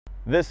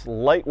This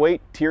lightweight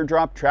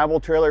teardrop travel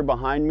trailer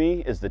behind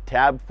me is the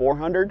Tab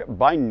 400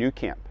 by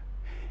nuCamp.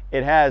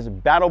 It has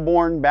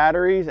battle-born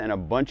batteries and a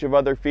bunch of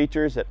other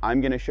features that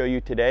I'm going to show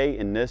you today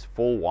in this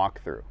full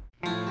walkthrough.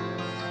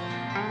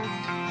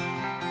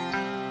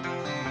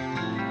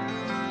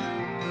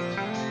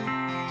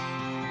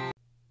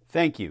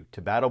 Thank you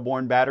to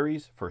Battle-Born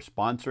Batteries for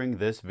sponsoring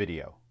this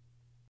video.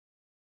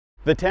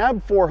 The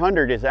Tab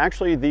 400 is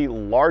actually the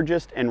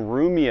largest and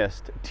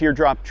roomiest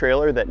teardrop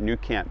trailer that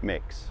nuCamp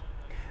makes.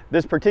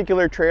 This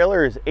particular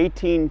trailer is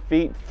 18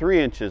 feet 3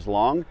 inches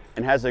long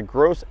and has a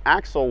gross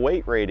axle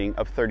weight rating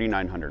of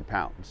 3,900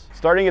 pounds.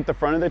 Starting at the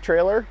front of the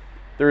trailer,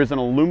 there is an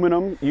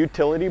aluminum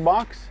utility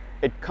box.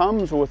 It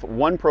comes with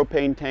one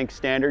propane tank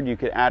standard. You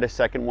could add a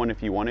second one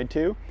if you wanted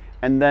to.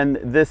 And then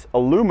this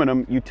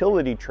aluminum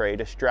utility tray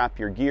to strap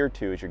your gear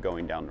to as you're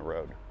going down the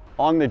road.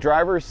 Along the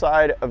driver's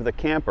side of the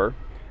camper,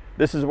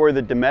 this is where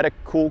the Dometic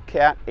Cool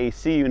Cat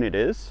AC unit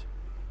is,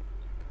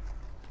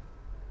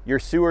 your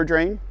sewer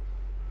drain,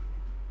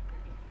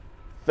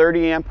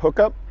 30 amp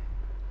hookup,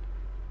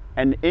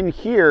 and in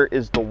here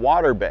is the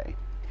water bay.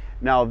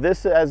 Now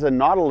this has a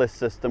Nautilus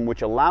system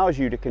which allows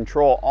you to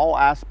control all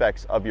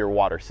aspects of your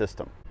water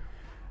system.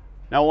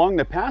 Now along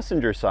the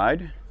passenger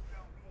side,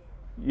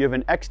 you have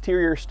an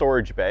exterior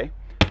storage bay.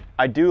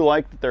 I do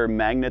like that there are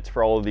magnets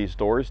for all of these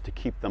doors to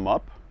keep them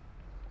up.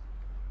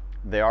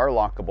 They are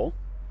lockable.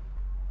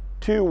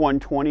 2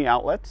 120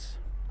 outlets,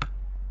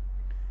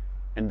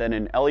 and then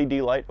an LED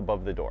light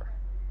above the door.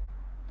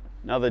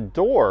 Now the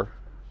door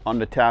on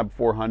the Tab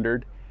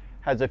 400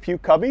 has a few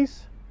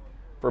cubbies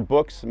for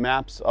books,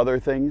 maps, other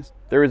things.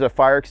 There is a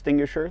fire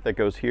extinguisher that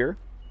goes here,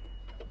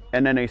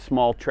 and then a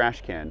small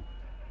trash can.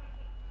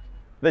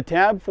 The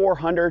Tab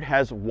 400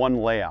 has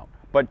one layout,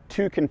 but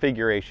two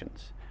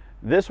configurations.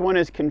 This one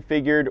is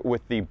configured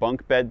with the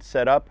bunk bed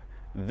setup.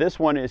 This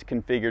one is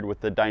configured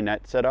with the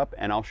dinette setup,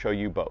 and I'll show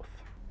you both.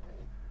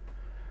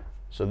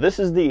 So this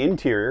is the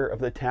interior of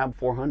the Tab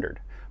 400.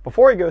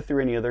 Before I go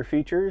through any other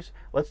features,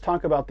 let's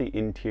talk about the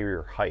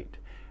interior height.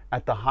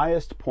 At the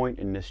highest point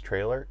in this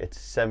trailer, it's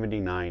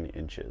 79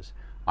 inches.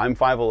 I'm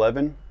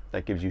 5'11",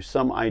 that gives you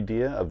some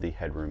idea of the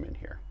headroom in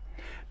here.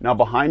 Now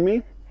behind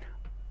me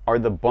are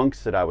the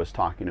bunks that I was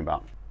talking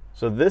about.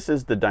 So this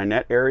is the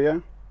dinette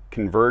area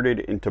converted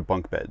into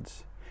bunk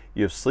beds.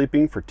 You have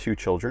sleeping for 2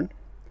 children.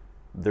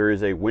 There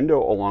is a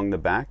window along the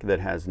back that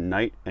has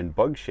night and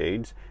bug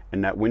shades,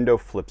 and that window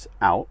flips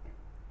out.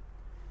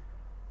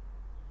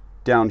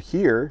 Down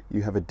here,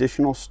 you have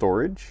additional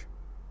storage.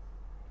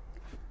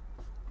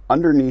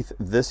 Underneath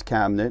this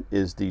cabinet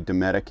is the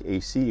Dometic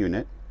AC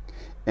unit.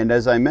 And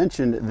as I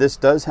mentioned, this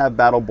does have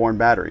battle-born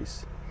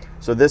batteries.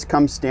 So this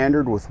comes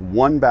standard with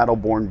 1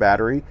 battle-born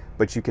battery,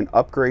 but you can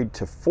upgrade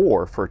to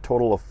 4 for a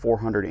total of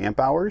 400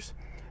 amp hours.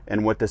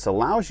 And what this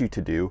allows you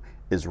to do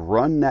is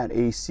run that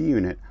AC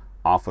unit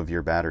off of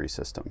your battery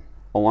system.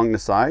 Along the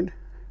side,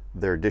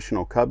 there are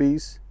additional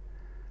cubbies,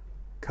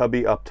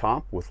 cubby up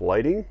top with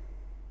lighting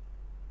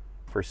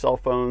for cell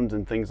phones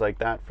and things like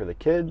that for the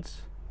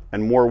kids,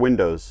 and more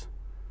windows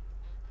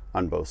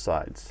on both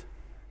sides.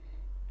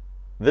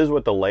 This is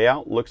what the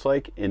layout looks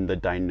like in the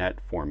dinette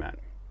format.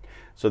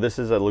 So this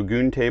is a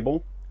lagoon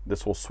table.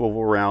 This will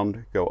swivel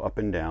around, go up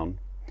and down.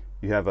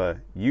 You have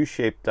a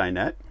U-shaped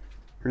dinette.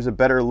 Here's a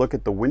better look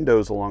at the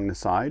windows along the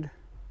side.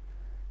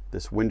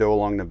 This window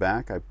along the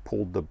back, I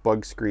pulled the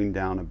bug screen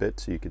down a bit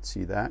so you could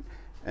see that.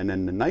 And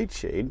then the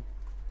nightshade.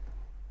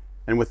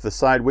 And with the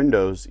side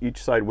windows,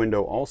 each side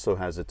window also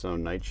has its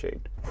own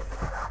nightshade.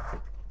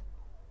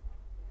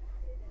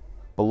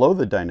 Below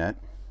the dinette,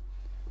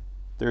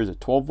 there is a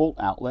 12-volt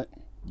outlet,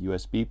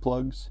 USB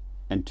plugs,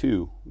 and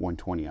 2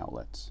 120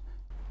 outlets.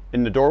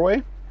 In the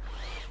doorway,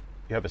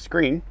 you have a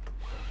screen,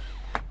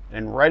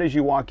 and right as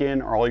you walk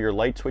in are all your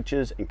light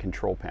switches and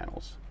control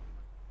panels.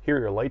 Here are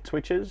your light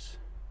switches,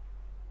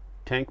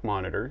 tank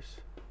monitors.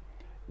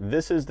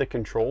 This is the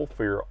control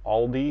for your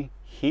Aldi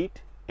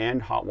heat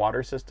and hot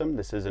water system.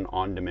 This is an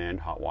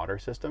on-demand hot water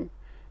system.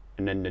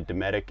 And then the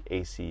Dometic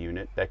AC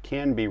unit that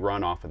can be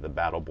run off of the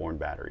battle-born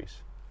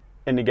batteries.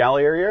 In the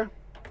galley area,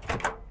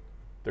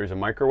 there's a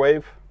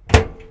microwave,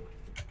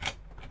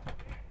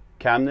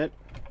 cabinet,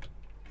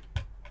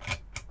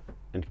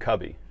 and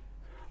cubby.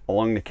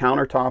 Along the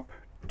countertop,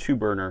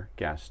 2-burner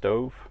gas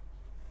stove,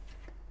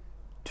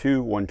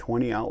 2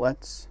 120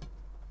 outlets,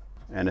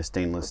 and a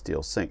stainless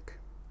steel sink.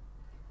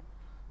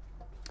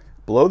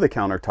 Below the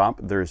countertop,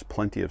 there's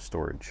plenty of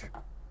storage.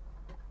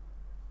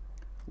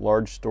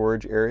 Large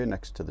storage area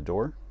next to the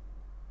door.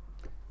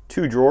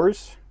 2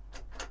 drawers.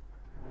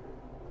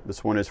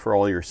 This one is for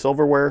all your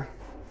silverware.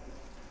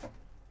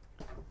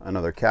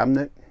 Another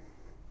cabinet.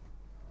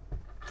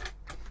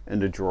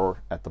 And a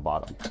drawer at the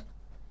bottom.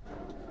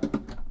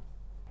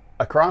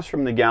 Across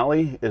from the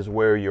galley is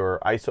where your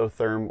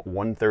isotherm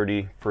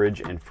 130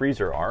 fridge and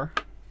freezer are.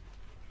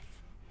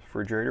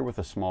 Refrigerator with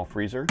a small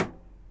freezer.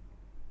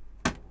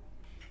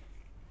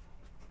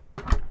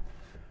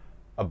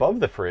 Above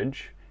the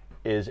fridge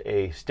is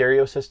a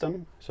stereo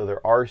system, so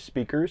there are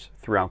speakers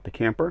throughout the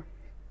camper.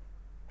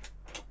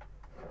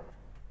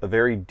 A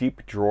very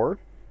deep drawer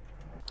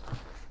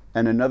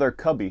and another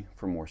cubby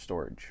for more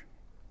storage.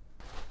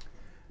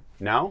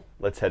 Now,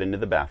 let's head into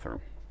the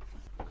bathroom.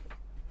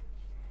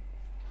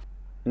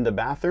 In the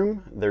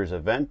bathroom, there's a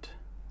vent,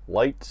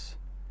 lights,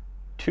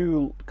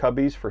 2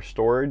 cubbies for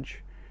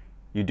storage.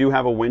 You do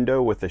have a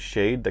window with a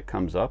shade that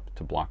comes up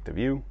to block the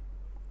view.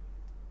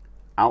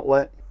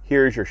 Outlet,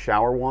 here's your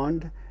shower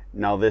wand.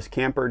 Now this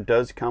camper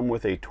does come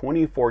with a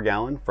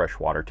 24-gallon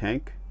freshwater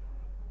tank,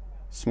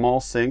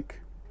 small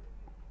sink,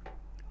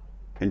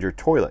 and your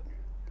toilet.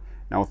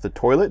 Now with the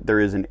toilet, there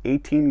is an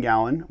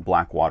 18-gallon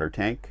black water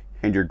tank,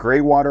 and your gray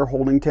water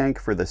holding tank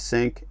for the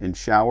sink and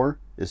shower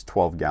is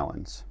 12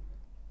 gallons.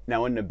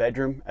 Now in the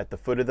bedroom, at the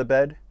foot of the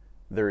bed,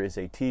 there is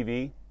a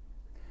TV,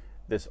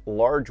 this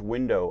large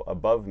window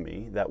above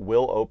me that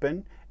will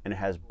open, and it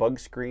has bug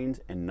screens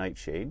and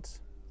nightshades.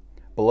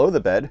 Below the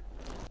bed,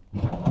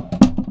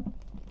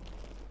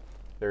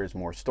 there is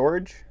more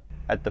storage.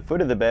 At the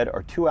foot of the bed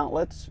are 2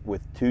 outlets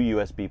with 2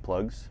 USB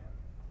plugs.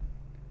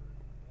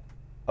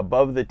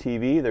 Above the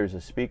TV, there's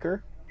a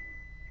speaker.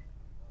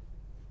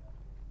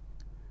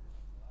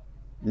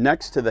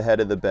 Next to the head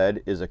of the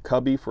bed is a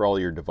cubby for all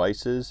your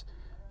devices,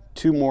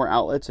 2 more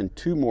outlets and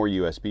 2 more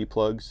USB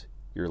plugs,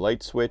 your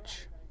light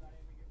switch,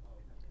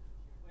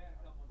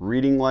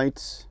 reading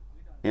lights,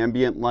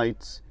 ambient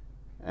lights,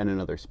 and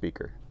another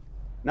speaker.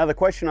 Now the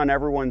question on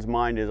everyone's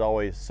mind is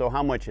always, so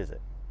how much is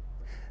it?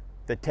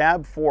 The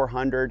Tab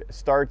 400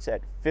 starts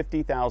at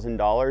 $50,000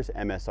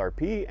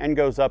 MSRP and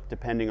goes up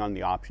depending on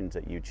the options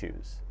that you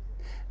choose.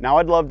 Now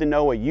I'd love to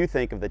know what you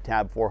think of the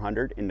Tab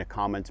 400 in the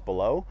comments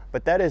below,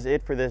 but that is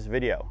it for this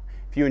video.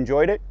 If you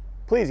enjoyed it,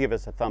 please give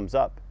us a thumbs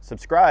up,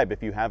 subscribe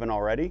if you haven't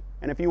already,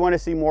 and if you want to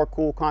see more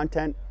cool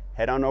content,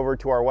 head on over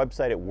to our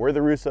website at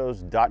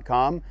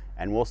we'retherussos.com,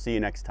 and we'll see you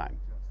next time.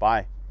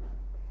 Bye.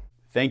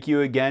 Thank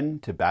you again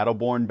to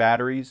Battleborn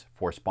Batteries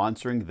for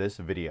sponsoring this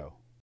video.